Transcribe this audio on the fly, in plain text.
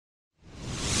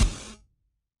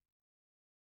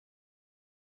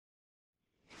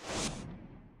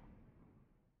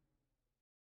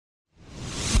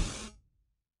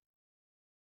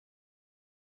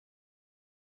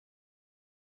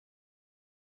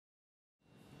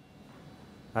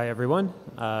Hi, everyone.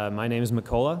 My name is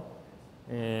Mikola,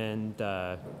 and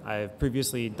I've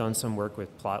previously done some work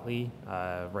with Plotly,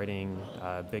 writing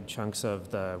big chunks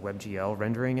of the WebGL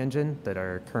rendering engine that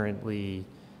are currently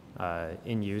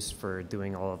in use for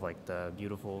doing all of like the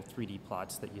beautiful 3D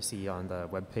plots that you see on the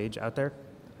web page out there.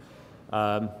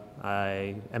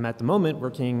 I am at the moment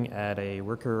working at a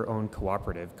worker-owned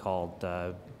cooperative called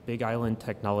Big Island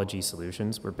Technology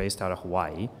Solutions. We're based out of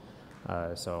Hawaii.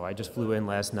 So I just flew in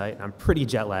last night, and I'm pretty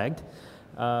jet-lagged.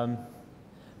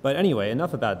 But anyway,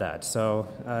 enough about that.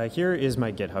 So here is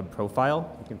my GitHub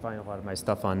profile. You can find a lot of my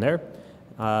stuff on there.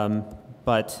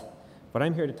 But what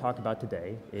I'm here to talk about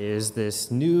today is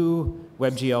this new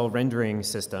WebGL rendering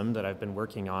system that I've been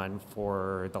working on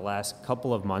for the last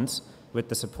couple of months with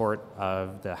the support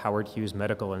of the Howard Hughes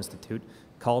Medical Institute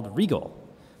called regl.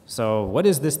 So what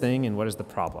is this thing and what is the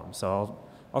problem? So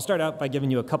I'll start out by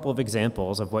giving you a couple of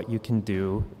examples of what you can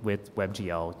do with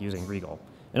WebGL using regl.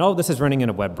 And all of this is running in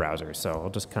a web browser, so I'll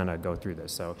just kind of go through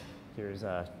this. So here's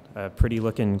a pretty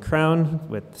looking crown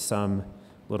with some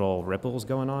little ripples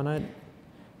going on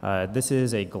it. This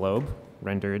is a globe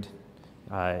rendered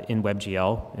in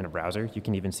WebGL in a browser. You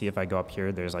can even see if I go up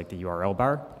here, there's like the URL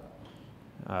bar.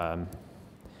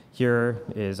 Here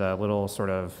is a little sort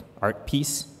of art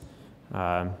piece.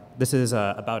 This is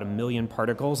about 1 million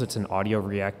particles. It's an audio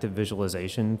reactive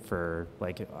visualization for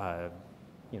like,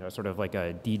 sort of like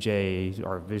a DJ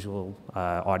or visual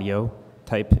audio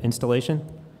type installation.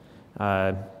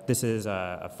 This is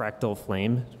a fractal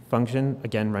flame function,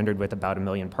 again rendered with about 1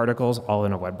 million particles, all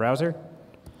in a web browser.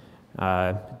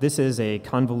 This is a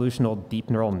convolutional deep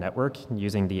neural network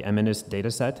using the MNIST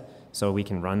dataset. So we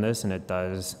can run this and it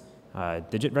does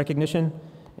digit recognition.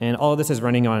 And all of this is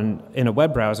running in a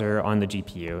web browser on the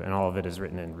GPU, and all of it is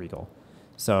written in regl.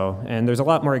 So, and there's a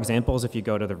lot more examples. If you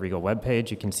go to the regl webpage,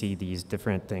 you can see these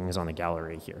different things on the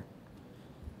gallery here.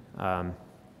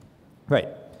 Right,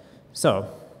 so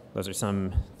those are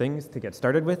some things to get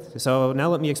started with. So now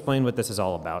let me explain what this is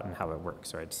all about and how it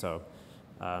works, right? So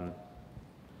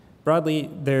broadly,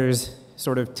 there's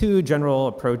sort of two general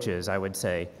approaches, I would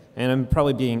say, and I'm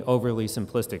probably being overly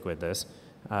simplistic with this.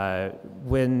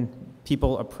 When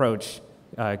people approach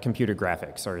computer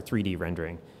graphics or 3D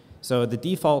rendering. So the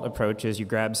default approach is you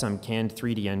grab some canned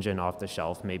 3D engine off the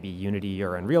shelf, maybe Unity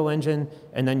or Unreal Engine,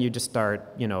 and then you just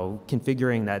start,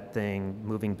 configuring that thing,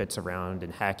 moving bits around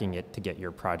and hacking it to get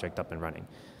your project up and running.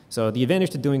 So the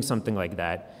advantage to doing something like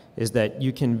that is that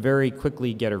you can very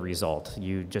quickly get a result.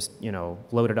 You just,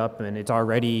 load it up and it's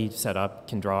already set up,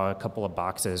 can draw a couple of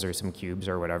boxes or some cubes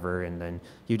or whatever, and then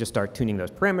you just start tuning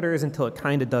those parameters until it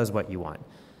kind of does what you want.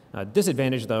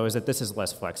 Disadvantage, though, is that this is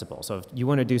less flexible. So if you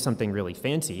want to do something really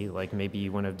fancy, like maybe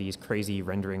one of these crazy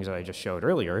renderings that I just showed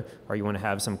earlier, or you want to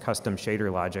have some custom shader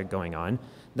logic going on,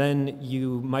 then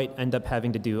you might end up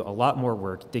having to do a lot more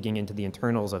work digging into the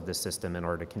internals of this system in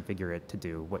order to configure it to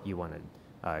do what you want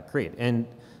to create. And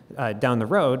down the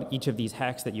road, each of these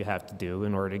hacks that you have to do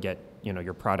in order to get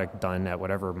your product done at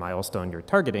whatever milestone you're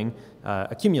targeting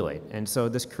accumulate. And so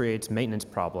this creates maintenance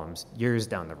problems years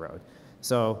down the road.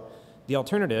 So the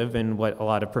alternative, and what a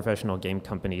lot of professional game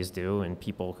companies do, and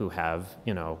people who have,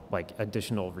 like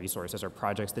additional resources or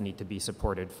projects that need to be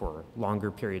supported for longer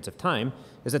periods of time,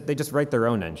 is that they just write their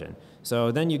own engine.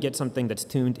 So then you get something that's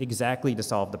tuned exactly to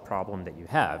solve the problem that you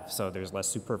have. So there's less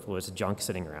superfluous junk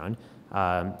sitting around.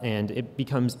 And it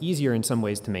becomes easier in some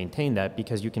ways to maintain that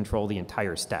because you control the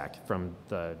entire stack from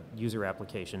the user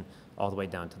application all the way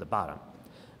down to the bottom.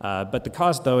 But the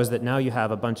cost, though, is that now you have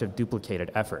a bunch of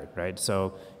duplicated effort, right?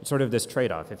 So it's sort of this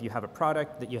trade-off. If you have a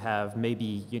product that you have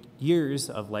maybe years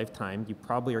of lifetime, you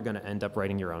probably are going to end up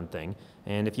writing your own thing.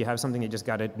 And if you have something you just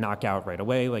got to knock out right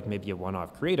away, like maybe a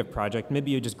one-off creative project,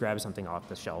 maybe you just grab something off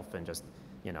the shelf and just,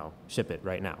 ship it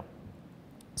right now.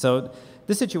 So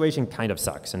this situation kind of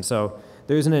sucks. And so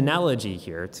there's an analogy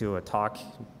here to a talk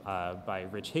by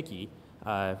Rich Hickey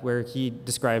where he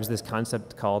describes this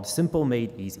concept called simple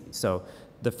made easy. So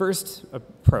the first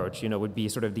approach, would be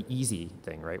sort of the easy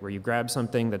thing, right? Where you grab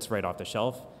something that's right off the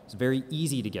shelf. It's very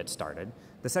easy to get started.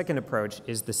 The second approach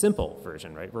is the simple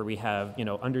version, right? Where we have,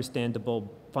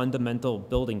 understandable fundamental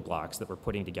building blocks that we're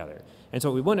putting together. And so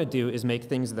what we want to do is make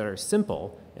things that are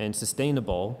simple and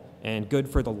sustainable and good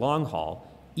for the long haul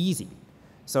easy.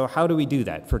 So how do we do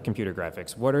that for computer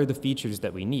graphics? What are the features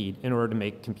that we need in order to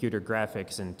make computer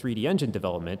graphics and 3D engine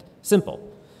development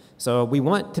simple? So we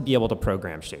want to be able to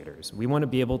program shaders. We want to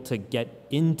be able to get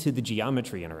into the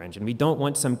geometry in our engine. We don't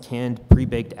want some canned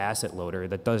pre-baked asset loader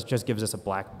that just gives us a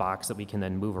black box that we can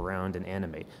then move around and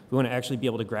animate. We want to actually be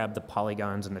able to grab the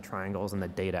polygons and the triangles and the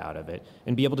data out of it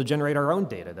and be able to generate our own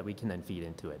data that we can then feed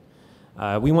into it.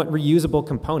 We want reusable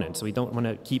components, so we don't want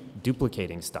to keep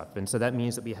duplicating stuff. And so that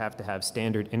means that we have to have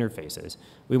standard interfaces.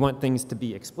 We want things to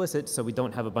be explicit, so we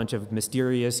don't have a bunch of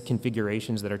mysterious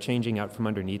configurations that are changing out from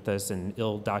underneath us and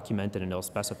ill-documented and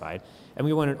ill-specified. And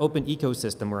we want an open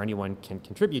ecosystem where anyone can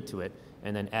contribute to it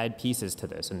and then add pieces to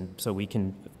this. And so we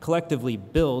can collectively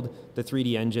build the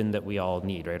 3D engine that we all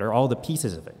need, right, or all the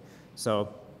pieces of it.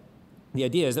 So the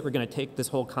idea is that we're going to take this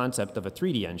whole concept of a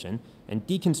 3D engine and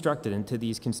deconstruct it into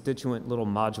these constituent little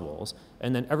modules,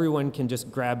 and then everyone can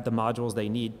just grab the modules they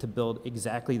need to build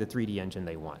exactly the 3D engine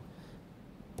they want.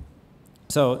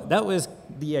 So that was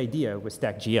the idea with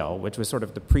stack.gl, which was sort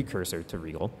of the precursor to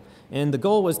regl. And the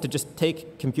goal was to just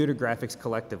take computer graphics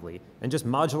collectively and just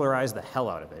modularize the hell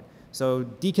out of it. So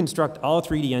deconstruct all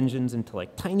 3D engines into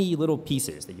like tiny little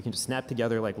pieces that you can just snap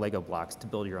together like Lego blocks to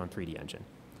build your own 3D engine.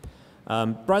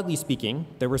 Broadly speaking,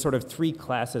 there were sort of 3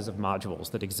 classes of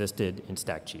modules that existed in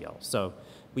stack.gl. So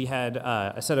we had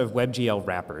a set of WebGL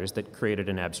wrappers that created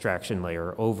an abstraction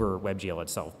layer over WebGL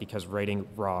itself, because writing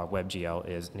raw WebGL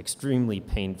is an extremely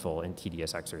painful and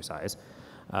tedious exercise.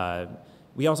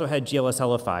 We also had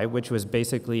GLSLify, which was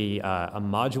basically a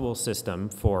module system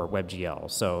for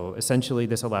WebGL. So essentially,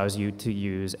 this allows you to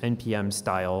use NPM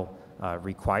style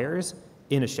requires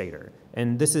in a shader.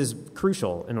 And this is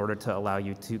crucial in order to allow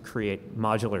you to create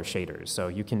modular shaders. So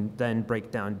you can then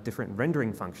break down different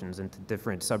rendering functions into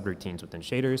different subroutines within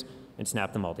shaders and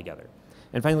snap them all together.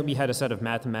 And finally, we had a set of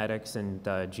mathematics and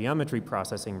geometry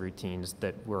processing routines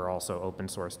that were also open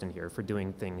sourced in here for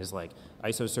doing things like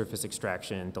isosurface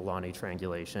extraction, Delaunay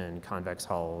triangulation, convex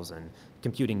hulls, and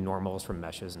computing normals from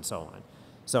meshes and so on.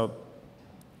 So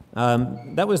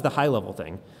that was the high level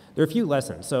thing. There are a few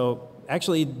lessons. So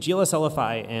actually,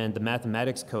 GLSLify and the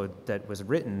mathematics code that was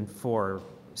written for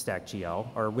stack.gl,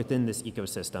 or within this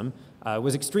ecosystem,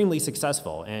 was extremely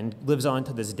successful and lives on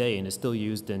to this day and is still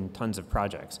used in tons of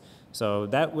projects. So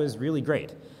that was really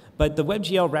great. But the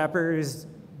WebGL wrappers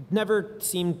never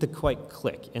seemed to quite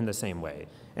click in the same way.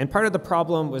 And part of the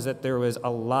problem was that there was a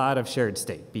lot of shared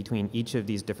state between each of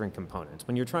these different components.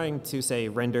 When you're trying to, say,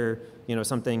 render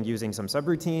something using some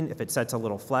subroutine, if it sets a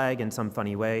little flag in some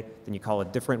funny way, then you call a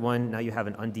different one. Now you have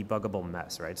an undebuggable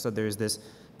mess, right? So there's this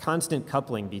constant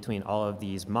coupling between all of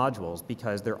these modules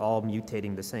because they're all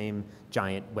mutating the same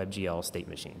giant WebGL state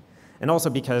machine. And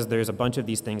also because there's a bunch of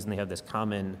these things and they have this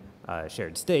common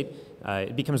shared state,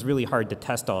 it becomes really hard to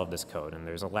test all of this code. And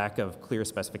there's a lack of clear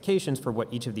specifications for what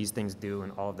each of these things do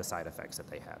and all of the side effects that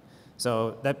they have.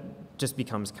 So that just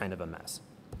becomes kind of a mess.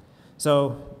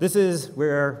 So this is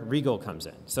where regl comes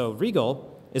in. So regl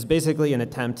is basically an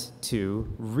attempt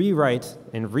to rewrite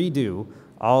and redo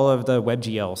all of the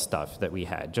WebGL stuff that we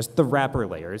had, just the wrapper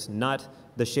layers, not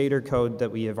the shader code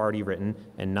that we have already written,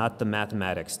 and not the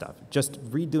mathematics stuff, just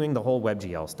redoing the whole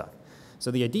WebGL stuff.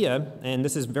 So the idea, and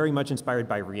this is very much inspired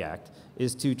by React,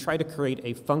 is to try to create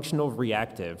a functional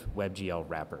reactive WebGL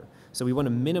wrapper. So we want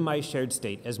to minimize shared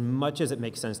state as much as it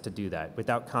makes sense to do that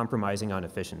without compromising on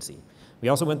efficiency. We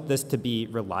also want this to be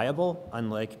reliable,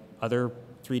 unlike other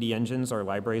 3D engines or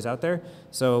libraries out there.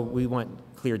 So we want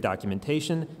clear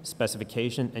documentation,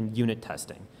 specification, and unit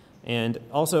testing. And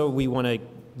also, we want to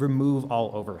remove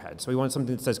all overhead. So we want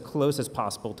something that's as close as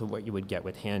possible to what you would get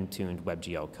with hand-tuned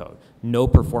WebGL code. No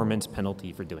performance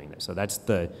penalty for doing this. So that's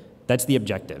the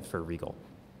objective for regl.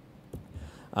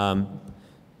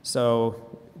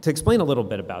 So to explain a little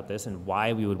bit about this and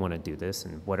why we would want to do this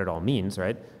and what it all means,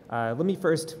 right? Let me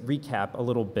first recap a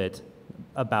little bit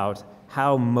about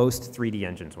how most 3D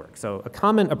engines work. So a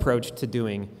common approach to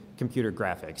doing computer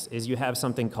graphics is you have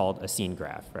something called a scene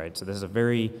graph, right? So this is a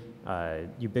very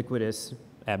ubiquitous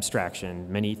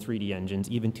abstraction. Many 3D engines,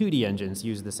 even 2D engines,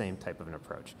 use the same type of an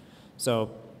approach.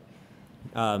 So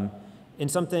in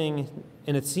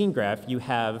a scene graph, you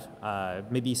have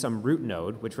maybe some root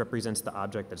node, which represents the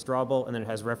object that's drawable, and then it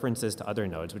has references to other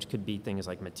nodes, which could be things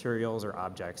like materials or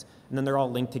objects, and then they're all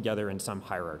linked together in some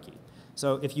hierarchy.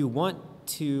 So if you want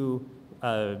to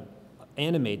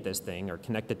animate this thing or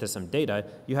connect it to some data,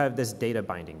 you have this data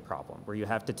binding problem where you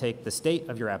have to take the state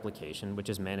of your application, which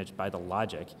is managed by the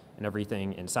logic and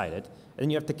everything inside it, and then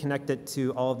you have to connect it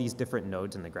to all of these different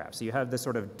nodes in the graph. So you have this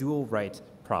sort of dual write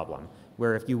problem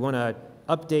where if you want to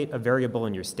update a variable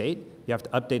in your state, you have to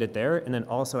update it there, and then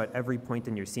also at every point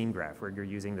in your scene graph where you're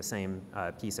using the same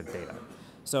piece of data.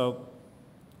 So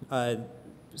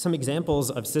some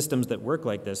examples of systems that work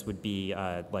like this would be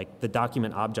like the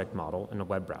document object model in a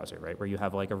web browser, right? Where you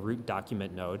have like a root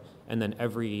document node, and then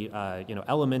every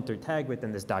element or tag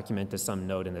within this document is some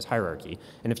node in this hierarchy.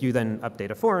 And if you then update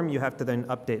a form, you have to then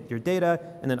update your data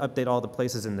and then update all the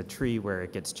places in the tree where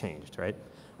it gets changed, right?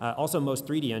 Also, most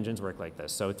 3D engines work like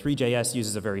this. So 3JS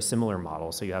uses a very similar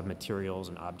model. So you have materials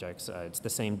and objects. It's the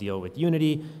same deal with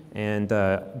Unity and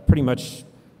pretty much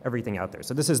everything out there.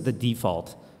 So this is the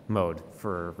default mode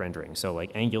for rendering. So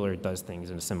like Angular does things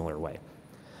in a similar way.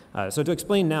 So to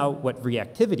explain now what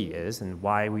reactivity is and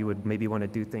why we would maybe want to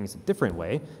do things a different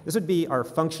way, this would be our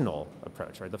functional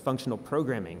approach, or the functional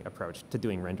programming approach to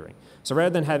doing rendering. So rather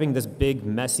than having this big,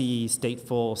 messy,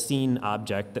 stateful scene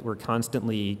object that we're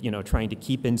constantly trying to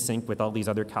keep in sync with all these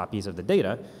other copies of the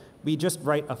data, we just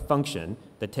write a function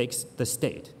that takes the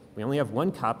state. We only have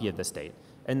one copy of the state,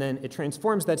 and then it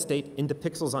transforms that state into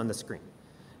pixels on the screen.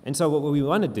 And so what we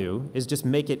want to do is just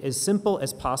make it as simple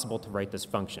as possible to write this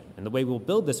function. And the way we'll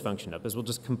build this function up is we'll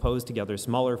just compose together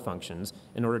smaller functions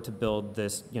in order to build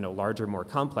this larger, more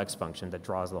complex function that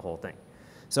draws the whole thing.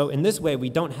 So in this way,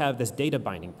 we don't have this data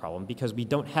binding problem because we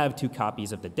don't have two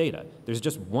copies of the data. There's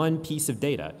just one piece of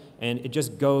data, and it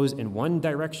just goes in one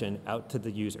direction out to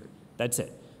the user. That's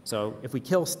it. So if we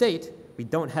kill state, we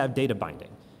don't have data binding.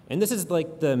 And this is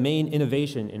like the main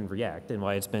innovation in React and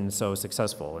why it's been so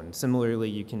successful. And similarly,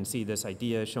 you can see this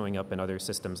idea showing up in other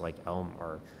systems like Elm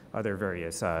or other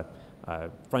various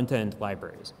front-end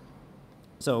libraries.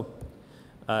 So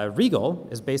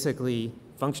regl is basically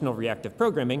functional reactive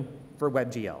programming for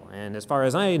WebGL. And as far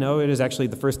as I know, it is actually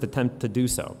the first attempt to do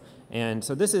so. And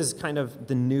so this is kind of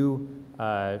the new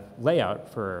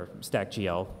layout for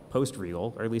stack.gl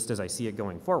post-regl, or at least as I see it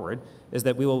going forward, is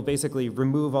that we will basically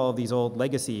remove all of these old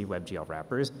legacy WebGL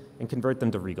wrappers and convert them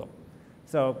to regl.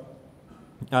 So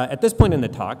at this point in the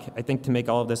talk, I think to make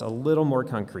all of this a little more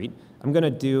concrete, I'm going to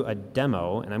do a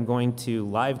demo, and I'm going to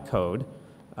live code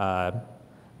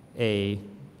a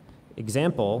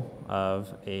example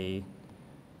of a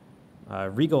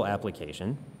regl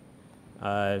application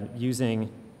using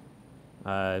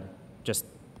just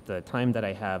the time that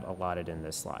I have allotted in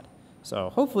this slot.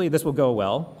 So hopefully this will go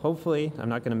well. Hopefully I'm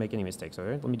not going to make any mistakes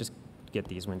over it. Let me just get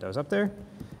these windows up there.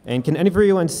 And can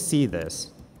everyone see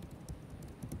this?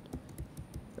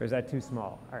 Or is that too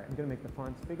small? All right, I'm going to make the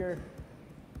fonts bigger.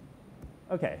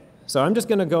 OK, so I'm just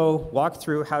going to go walk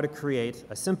through how to create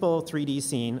a simple 3D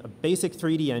scene, a basic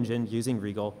 3D engine using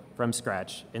regl from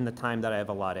scratch in the time that I have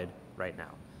allotted right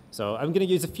now. So I'm going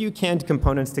to use a few canned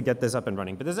components to get this up and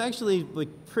running, but this is actually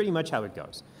pretty much how it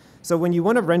goes. So when you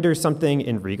want to render something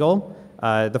in regl,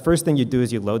 the first thing you do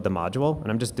is you load the module,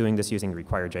 and I'm just doing this using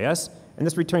require.js, and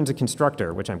this returns a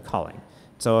constructor, which I'm calling.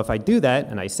 So if I do that,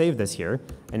 and I save this here,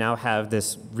 I now have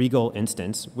this regl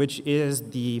instance, which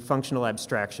is the functional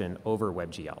abstraction over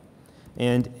WebGL.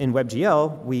 And in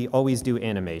WebGL, we always do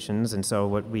animations, and so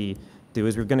what we do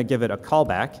is we're going to give it a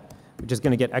callback, which is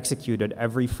going to get executed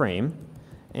every frame.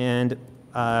 And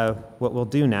what we'll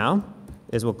do now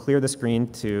is we'll clear the screen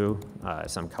to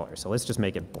some color. So let's just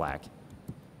make it black.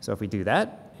 So if we do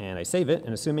that, and I save it,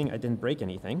 and assuming I didn't break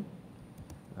anything,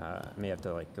 I may have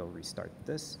to go restart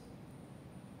this.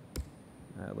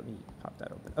 Let me pop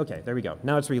that open. OK, there we go.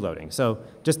 Now it's reloading. So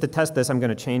just to test this, I'm going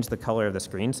to change the color of the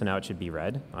screen. So now it should be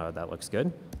red. That looks good.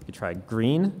 We could try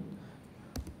green,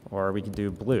 or we could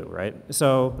do blue, right?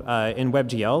 So in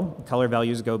WebGL, color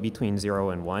values go between 0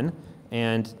 and 1.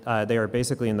 And they are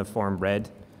basically in the form red,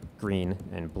 green,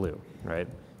 and blue, right?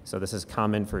 So this is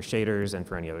common for shaders and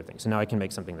for any other thing. So now I can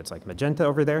make something that's like magenta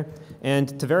over there.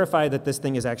 And to verify that this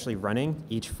thing is actually running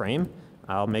each frame,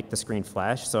 I'll make the screen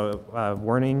flash. So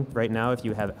warning right now, if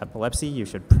you have epilepsy, you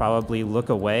should probably look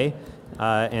away.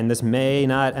 And this may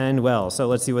not end well. So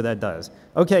let's see what that does.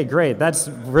 OK, great. That's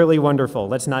really wonderful.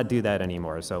 Let's not do that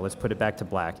anymore. So let's put it back to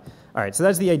black. All right, so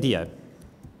that's the idea.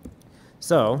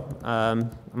 So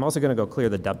I'm also going to go clear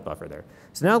the depth buffer there.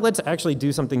 So now let's actually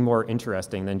do something more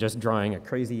interesting than just drawing a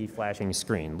crazy flashing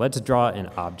screen. Let's draw an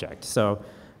object. So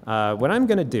what I'm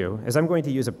going to do is I'm going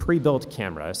to use a pre-built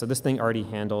camera. So this thing already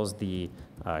handles the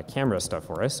camera stuff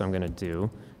for us. So I'm going to do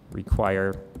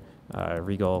require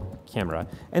regl camera.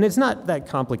 And it's not that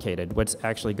complicated what's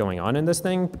actually going on in this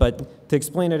thing, but to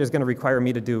explain it is going to require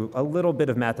me to do a little bit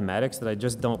of mathematics that I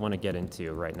just don't want to get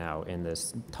into right now in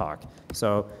this talk.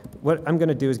 So what I'm going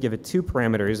to do is give it two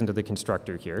parameters into the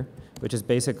constructor here, which is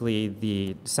basically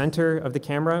the center of the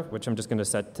camera, which I'm just going to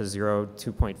set to 0,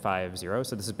 2.50.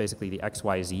 So this is basically the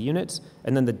XYZ units,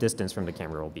 and then the distance from the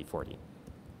camera will be 40.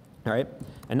 All right,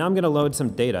 and now I'm going to load some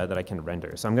data that I can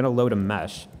render. So I'm going to load a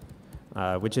mesh,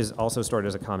 which is also stored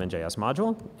as a common JS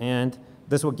module. And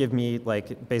this will give me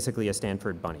basically a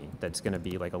Stanford bunny that's going to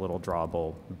be like a little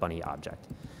drawable bunny object.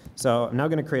 So I'm now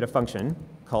going to create a function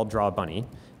called drawBunny.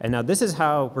 And now this is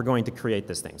how we're going to create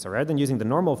this thing. So rather than using the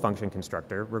normal function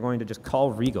constructor, we're going to just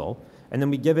call regl, and then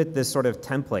we give it this sort of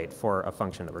template for a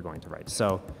function that we're going to write.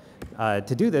 So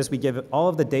to do this, we give it all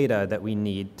of the data that we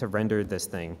need to render this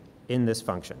thing in this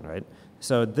function, right?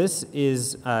 So this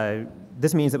is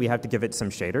this means that we have to give it some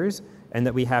shaders, and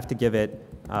that we have to give it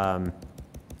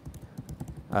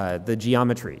the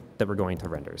geometry that we're going to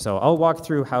render. So I'll walk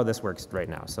through how this works right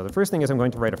now. So the first thing is I'm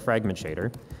going to write a fragment shader.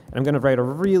 And I'm going to write a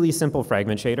really simple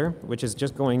fragment shader, which is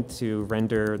just going to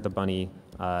render the bunny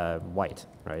white,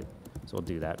 right? So we'll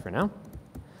do that for now.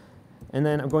 And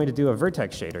then I'm going to do a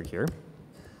vertex shader here.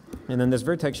 And then this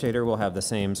vertex shader will have the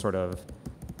same sort of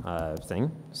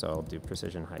thing. So I'll do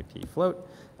precision high p float.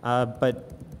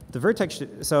 But the vertex,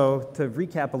 so to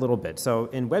recap a little bit. So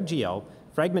in WebGL,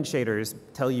 fragment shaders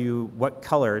tell you what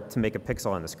color to make a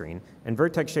pixel on the screen, and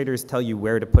vertex shaders tell you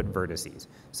where to put vertices.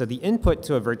 So the input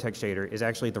to a vertex shader is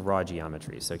actually the raw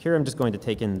geometry. So here I'm just going to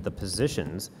take in the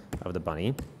positions of the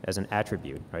bunny as an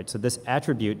attribute, right? So this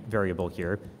attribute variable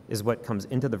here is what comes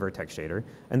into the vertex shader,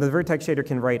 and the vertex shader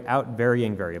can write out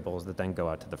varying variables that then go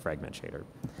out to the fragment shader.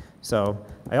 So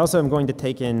I also am going to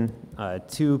take in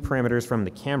 2 parameters from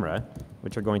the camera,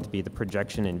 which are going to be the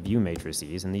projection and view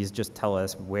matrices, and these just tell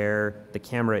us where the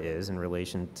camera is in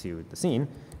relation to the scene.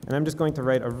 And I'm just going to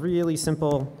write a really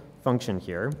simple function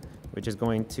here, which is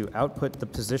going to output the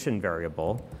position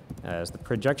variable as the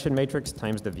projection matrix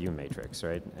times the view matrix,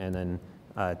 right? And then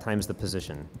times the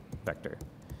position vector.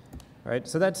 All right,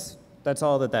 so that's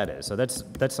all that is. So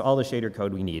that's all the shader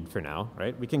code we need for now,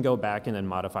 right? We can go back and then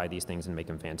modify these things and make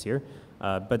them fancier.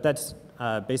 But that's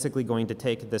basically going to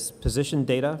take this position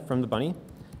data from the bunny,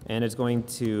 and it's going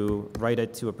to write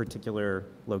it to a particular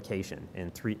location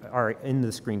in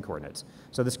the screen coordinates.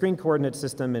 So the screen coordinate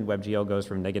system in WebGL goes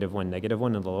from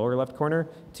 -1, in the lower left corner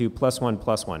to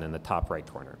 +1, in the top right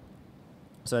corner.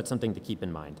 So that's something to keep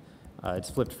in mind. It's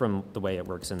flipped from the way it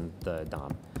works in the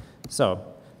DOM. So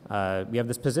we have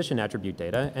this position attribute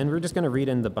data, and we're just going to read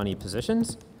in the bunny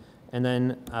positions. And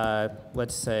then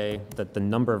let's say that the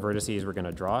number of vertices we're going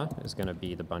to draw is going to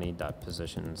be the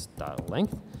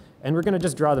bunny.positions.length. And we're going to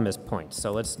just draw them as points.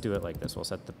 So let's do it like this. We'll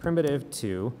set the primitive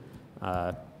to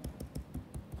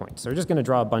points. So we're just going to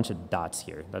draw a bunch of dots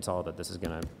here. That's all that this is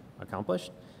going to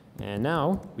accomplish. And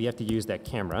now we have to use that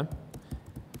camera.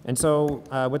 And so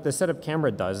what the setup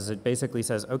camera does is it basically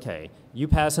says, OK, you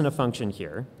pass in a function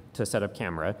here to set up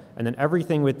camera, and then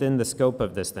everything within the scope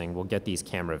of this thing will get these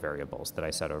camera variables that I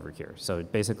set over here. So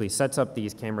it basically sets up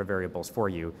these camera variables for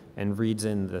you and reads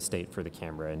in the state for the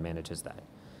camera and manages that.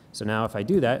 So now if I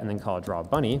do that and then call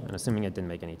drawBunny, and assuming it didn't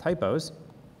make any typos,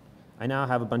 I now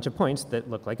have a bunch of points that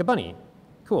look like a bunny.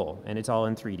 Cool, and it's all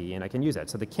in 3D, and I can use that.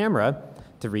 So the camera,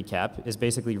 to recap, is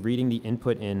basically reading the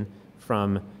input in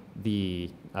from the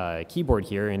keyboard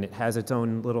here, and it has its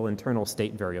own little internal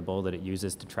state variable that it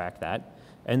uses to track that.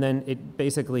 And then it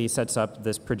basically sets up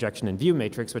this projection and view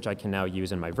matrix, which I can now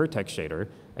use in my vertex shader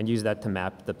and use that to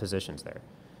map the positions there.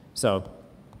 So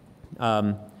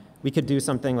we could do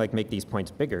something like make these points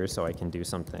bigger. So I can do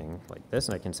something like this,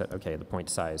 and I can set, OK, the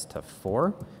point size to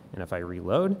 4. And if I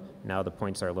reload, now the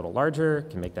points are a little larger.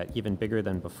 Can make that even bigger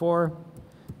than before.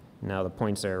 Now the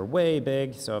points are way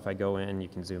big. So if I go in, you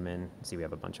can zoom in, see we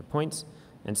have a bunch of points,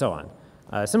 and so on.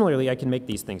 Similarly, I can make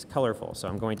these things colorful. So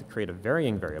I'm going to create a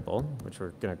varying variable, which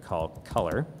we're going to call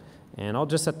color. And I'll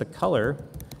just set the color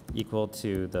equal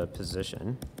to the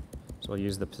position. So we'll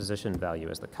use the position value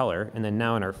as the color. And then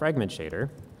now in our fragment shader,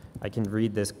 I can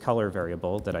read this color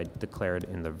variable that I declared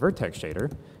in the vertex shader.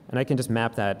 And I can just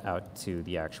map that out to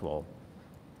the actual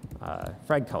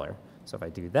frag color. So if I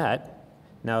do that,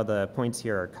 now the points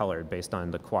here are colored based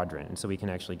on the quadrant, and so we can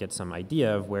actually get some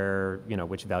idea of where,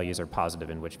 which values are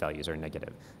positive and which values are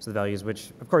negative. So the values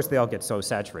which, of course, they all get so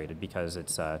saturated because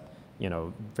it's,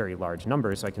 very large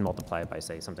numbers, so I can multiply it by,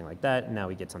 say, something like that, and now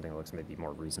we get something that looks maybe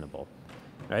more reasonable,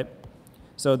 right?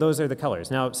 So those are the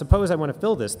colors. Now, suppose I want to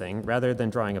fill this thing, rather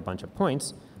than drawing a bunch of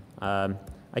points, I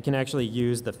can actually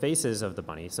use the faces of the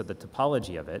bunny, so the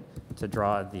topology of it, to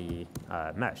draw the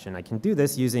mesh, and I can do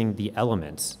this using the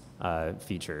elements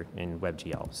feature in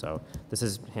WebGL. So this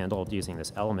is handled using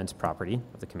this elements property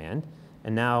of the command.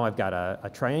 And now I've got a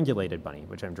triangulated bunny,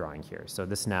 which I'm drawing here. So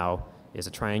this now is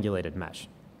a triangulated mesh.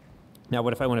 Now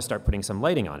what if I want to start putting some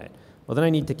lighting on it? Well, then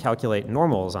I need to calculate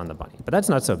normals on the bunny. But that's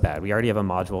not so bad. We already have a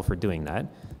module for doing that.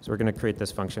 So we're going to create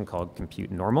this function called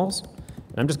compute normals.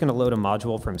 And I'm just going to load a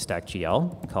module from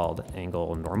stack.gl called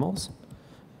angle normals,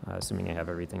 assuming I have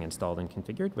everything installed and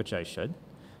configured, which I should.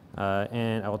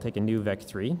 And I will take a new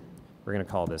vec3. We're going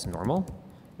to call this normal.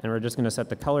 And we're just going to set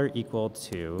the color equal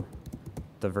to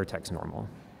the vertex normal.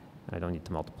 I don't need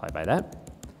to multiply by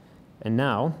that. And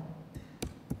now,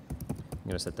 I'm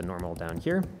going to set the normal down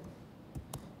here.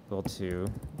 Equal to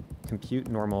compute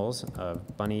normals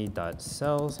of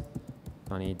bunny.cells,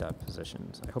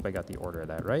 bunny.positions. I hope I got the order of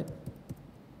that right.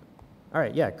 All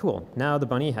right, yeah, cool. Now the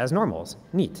bunny has normals.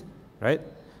 Neat, right?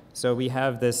 So we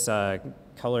have this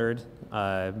colored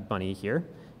bunny here,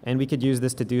 and we could use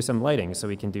this to do some lighting. So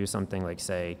we can do something like,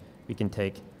 say, we can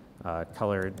take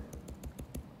colored,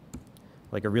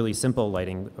 like a really simple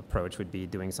lighting approach would be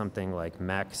doing something like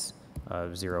max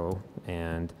of 0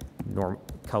 and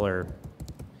color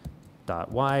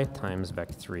dot y times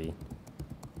vec3.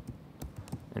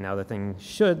 And now the thing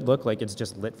should look like it's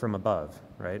just lit from above,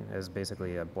 right, as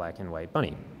basically a black and white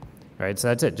bunny. Right, so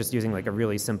that's it, just using like a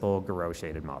really simple Garot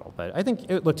shaded model. But I think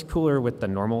it looked cooler with the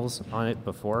normals on it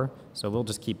before, so we'll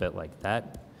just keep it like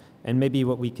that. And maybe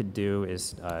what we could do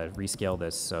is rescale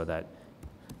this so that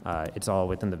it's all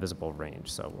within the visible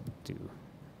range. So we'll do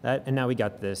that. And now we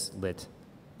got this lit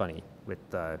bunny with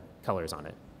colors on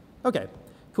it. OK,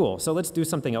 cool. So let's do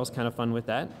something else kind of fun with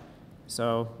that.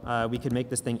 So we could make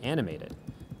this thing animated.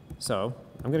 So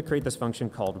I'm going to create this function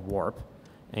called warp.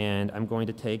 And I'm going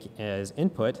to take as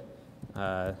input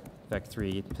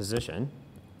vec3 position.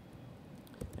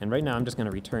 And right now, I'm just going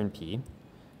to return p.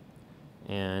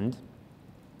 And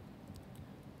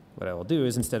what I will do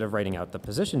is instead of writing out the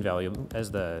position value as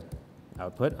the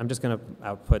output, I'm just going to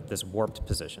output this warped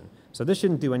position. So this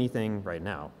shouldn't do anything right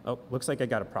now. Oh, looks like I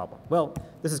got a problem. Well,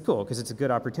 this is cool because it's a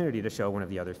good opportunity to show one of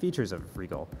the other features of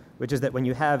regl, which is that when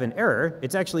you have an error,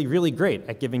 it's actually really great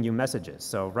at giving you messages.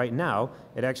 So right now,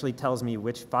 it actually tells me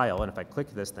which file, and if I click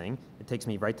this thing, it takes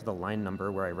me right to the line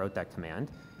number where I wrote that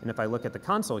command. And if I look at the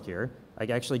console here, I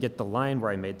actually get the line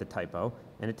where I made the typo,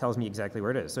 and it tells me exactly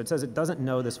where it is. So it says it doesn't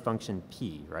know this function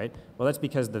p, right? Well, that's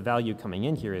because the value coming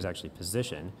in here is actually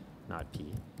position, not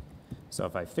p. So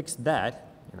if I fix that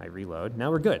and I reload, now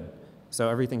we're good. So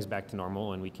everything's back to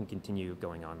normal and we can continue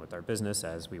going on with our business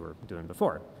as we were doing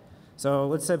before. So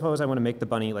let's suppose I want to make the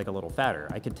bunny like a little fatter.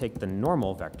 I could take the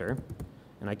normal vector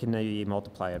and I can maybe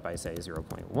multiply it by say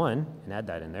 0.1 and add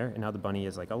that in there. And now the bunny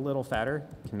is like a little fatter.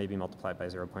 Can maybe multiply it by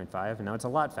 0.5 and now it's a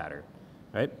lot fatter,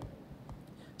 right?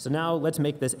 So now let's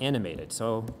make this animated.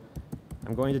 So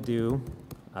I'm going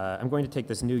to take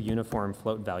this new uniform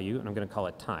float value, and I'm going to call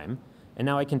it time. And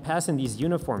now I can pass in these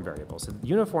uniform variables. So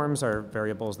uniforms are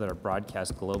variables that are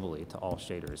broadcast globally to all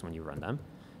shaders when you run them.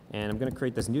 And I'm going to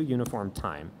create this new uniform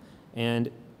time.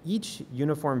 And each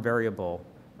uniform variable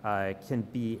can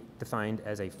be defined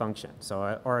as a function,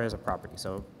 or as a property.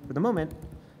 So for the moment,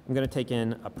 I'm going to take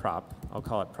in a prop. I'll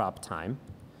call it prop time.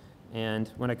 And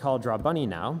when I call drawBunny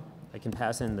now, I can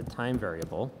pass in the time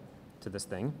variable to this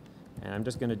thing. And I'm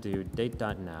just going to do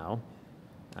date.now,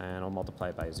 and I'll multiply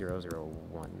it by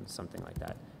 001, something like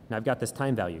that. Now I've got this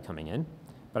time value coming in,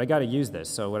 but I got to use this.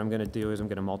 So what I'm going to do is I'm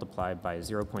going to multiply by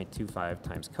 0.25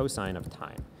 times cosine of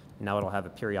time. And now it'll have a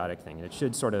periodic thing, and it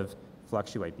should sort of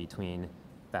fluctuate between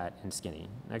fat and skinny.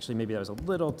 Actually, maybe that was a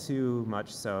little too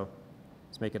much, so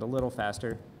let's make it a little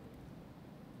faster.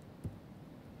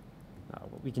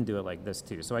 We can do it like this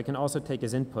too. So I can also take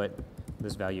as input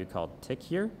this value called tick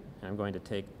here. And I'm going to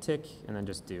take tick and then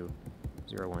just do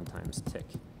 0.1 times tick.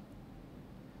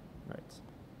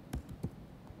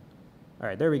 All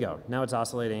right, there we go. Now it's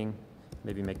oscillating.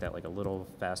 Maybe make that like a little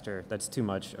faster. That's too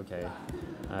much. OK,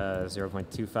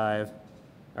 0.25. All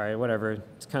right, whatever.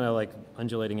 It's kind of like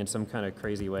undulating in some kind of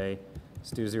crazy way. Let's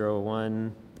do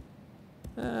 0.1.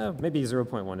 Maybe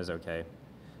 0.1 is OK. All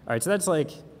right, so that's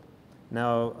like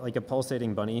now like a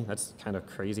pulsating bunny. That's kind of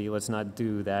crazy. Let's not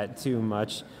do that too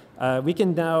much. We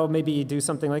can now maybe do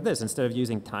something like this. Instead of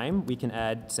using time, we can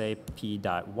add, say,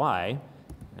 p.y,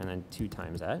 and then 2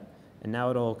 times that. And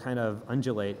now it'll kind of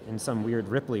undulate in some weird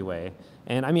ripply way.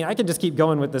 And I mean, I could just keep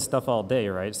going with this stuff all day,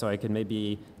 right? So I could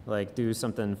maybe like do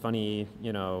something funny,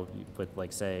 you know, with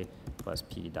like, say, plus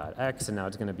p.x, and now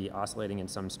it's going to be oscillating in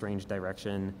some strange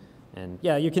direction. And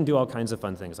yeah, you can do all kinds of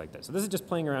fun things like this. So this is just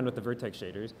playing around with the vertex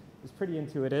shaders. It's pretty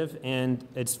intuitive, and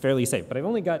it's fairly safe. But I've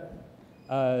only got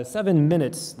 7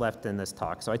 minutes left in this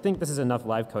talk, so I think this is enough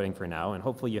live coding for now, and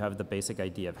hopefully you have the basic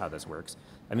idea of how this works.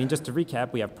 I mean, just to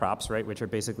recap, we have props, right, which are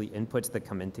basically inputs that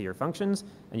come into your functions,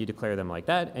 and you declare them like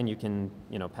that, and you can,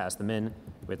 you know, pass them in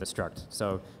with a struct.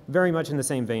 So very much in the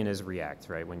same vein as React,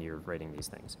 right, when you're writing these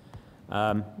things.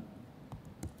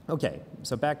 OK,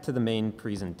 so back to the main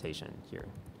presentation here.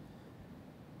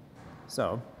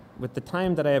 So with the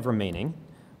time that I have remaining,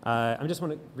 I just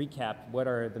want to recap what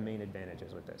are the main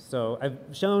advantages with this. So I've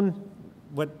shown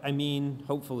what I mean,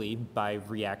 hopefully, by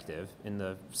reactive in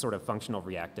the sort of functional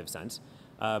reactive sense.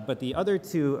 But the other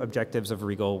two objectives of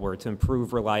regl were to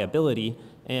improve reliability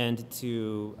and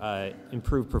to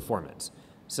improve performance.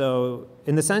 So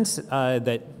in the sense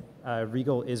that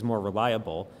regl is more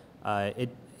reliable, it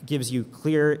gives you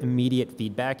clear, immediate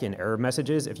feedback in error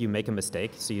messages if you make a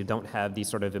mistake, so you don't have these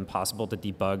sort of impossible to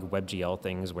debug WebGL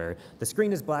things where the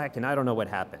screen is black and I don't know what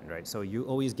happened, right? So you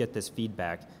always get this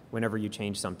feedback whenever you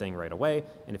change something right away,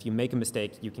 and if you make a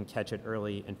mistake, you can catch it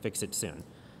early and fix it soon.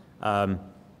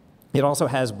 It also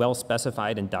has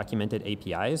well-specified and documented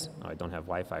APIs. Oh, I don't have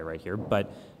Wi-Fi right here,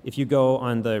 but if you go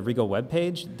on the regl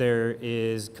webpage, there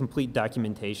is complete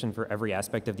documentation for every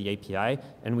aspect of the API,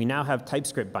 and we now have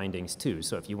TypeScript bindings too.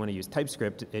 So if you want to use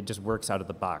TypeScript, it just works out of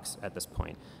the box at this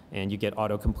point. And you get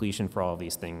auto-completion for all of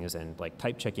these things and like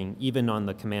type checking even on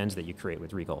the commands that you create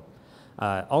with regl.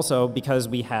 Also, because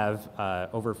we have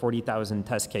over 40,000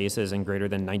 test cases and greater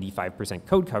than 95%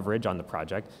 code coverage on the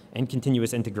project and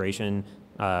continuous integration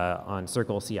on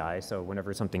Circle CI, so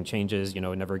whenever something changes, it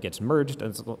never gets merged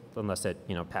unless it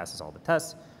passes all the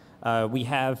tests. We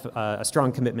have a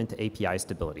strong commitment to API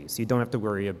stability, so you don't have to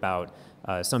worry about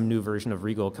some new version of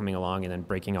regl coming along and then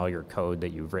breaking all your code that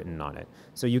you've written on it.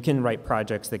 So you can write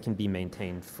projects that can be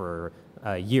maintained for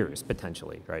years,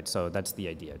 potentially, right? So that's the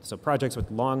idea. So projects with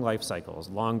long life cycles,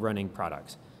 long-running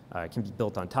products can be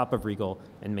built on top of regl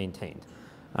and maintained.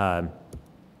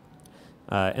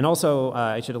 And also,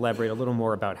 I should elaborate a little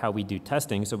more about how we do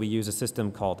testing. So we use a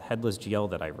system called headless.gl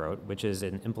that I wrote, which is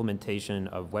an implementation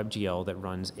of WebGL that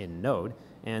runs in Node.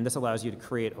 And this allows you to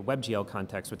create a WebGL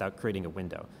context without creating a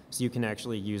window. So you can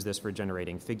actually use this for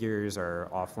generating figures or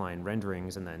offline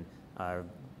renderings and then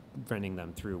running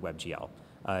them through WebGL.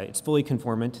 It's fully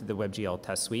conformant to the WebGL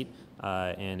test suite,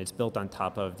 and it's built on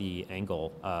top of the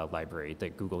Angle library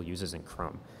that Google uses in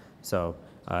Chrome. So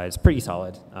it's pretty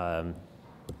solid.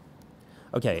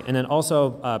 Okay, and then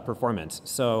also performance.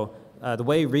 So the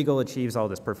way regl achieves all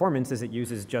this performance is it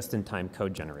uses just-in-time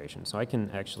code generation. So I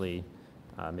can actually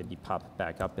maybe pop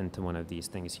back up into one of these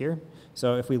things here.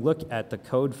 So if we look at the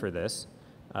code for this,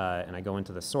 and I go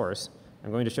into the source,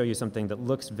 I'm going to show you something that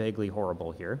looks vaguely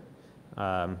horrible here.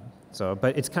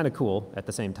 But it's kind of cool at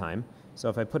the same time. So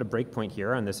if I put a breakpoint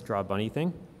here on this draw bunny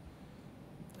thing,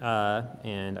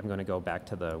 and I'm going to go back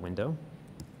to the window.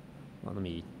 Well, let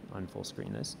me unfull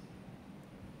screen this.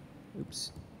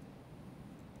 Oops.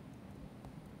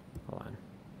 Hold on.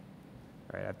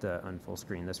 All right, I have to unfull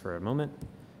screen this for a moment.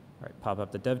 All right, pop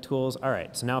up the dev tools. All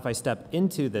right, so now if I step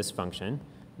into this function,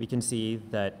 we can see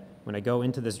that when I go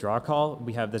into this draw call,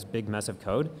 we have this big mess of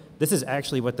code. This is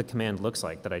actually what the command looks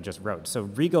like that I just wrote. So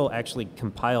regl actually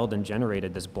compiled and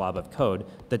generated this blob of code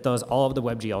that does all of the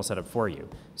WebGL setup for you.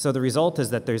 So the result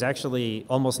is that there's actually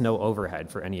almost no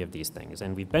overhead for any of these things.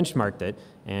 And we've benchmarked it.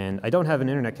 And I don't have an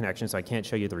internet connection, so I can't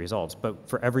show you the results. But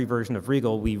for every version of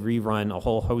regl, we rerun a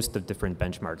whole host of different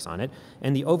benchmarks on it.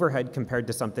 And the overhead compared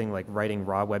to something like writing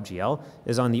raw WebGL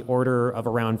is on the order of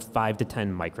around 5 to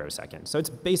 10 microseconds. So it's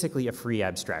basically a free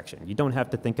abstraction. You don't have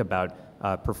to think about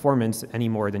performance any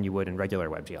more than you would in regular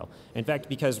WebGL. In fact,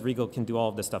 because regl can do all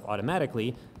of this stuff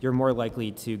automatically, you're more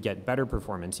likely to get better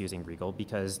performance using regl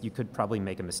because you could probably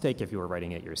make a mistake if you were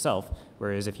writing it yourself,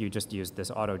 whereas if you just use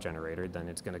this auto generator, then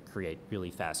it's going to create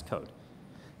really fast code.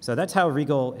 So that's how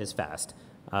regl is fast.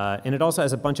 And it also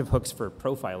has a bunch of hooks for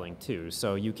profiling too.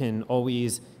 So you can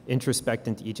always introspect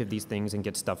into each of these things and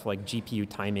get stuff like GPU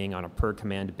timing on a per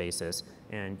command basis.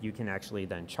 And you can actually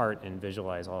then chart and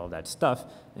visualize all of that stuff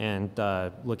and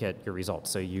look at your results.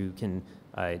 So you can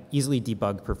easily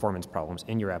debug performance problems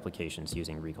in your applications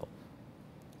using regl.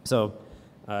 So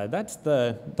that's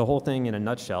the whole thing in a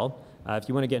nutshell. If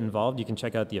you want to get involved, you can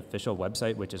check out the official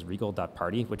website, which is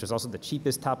regl.party, which is also the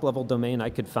cheapest top-level domain I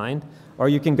could find. Or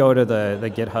you can go to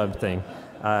the GitHub thing.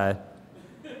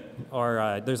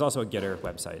 There's also a Gitter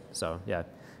website, so yeah.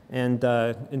 And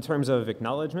in terms of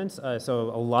acknowledgements, so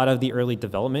a lot of the early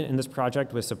development in this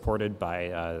project was supported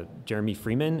by Jeremy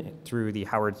Freeman through the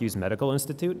Howard Hughes Medical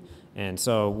Institute. And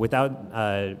so without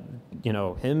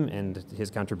him and his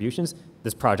contributions,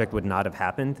 this project would not have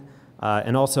happened.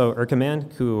 And also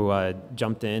Erkaman, who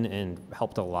jumped in and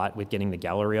helped a lot with getting the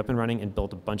gallery up and running and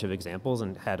built a bunch of examples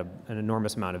and had an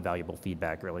enormous amount of valuable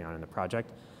feedback early on in the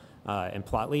project. And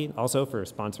Plotly also for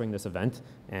sponsoring this event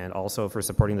and also for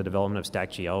supporting the development of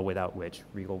stack.gl, without which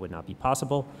regl would not be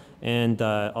possible. And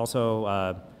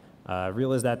also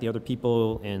realize that the other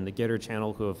people in the Gitter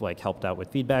channel who have helped out with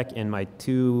feedback, and my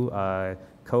two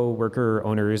co-worker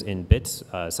owners in Bits,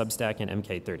 Substack and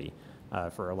MK30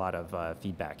 for a lot of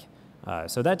feedback.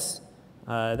 So that's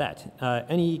that.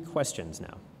 Any questions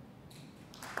now?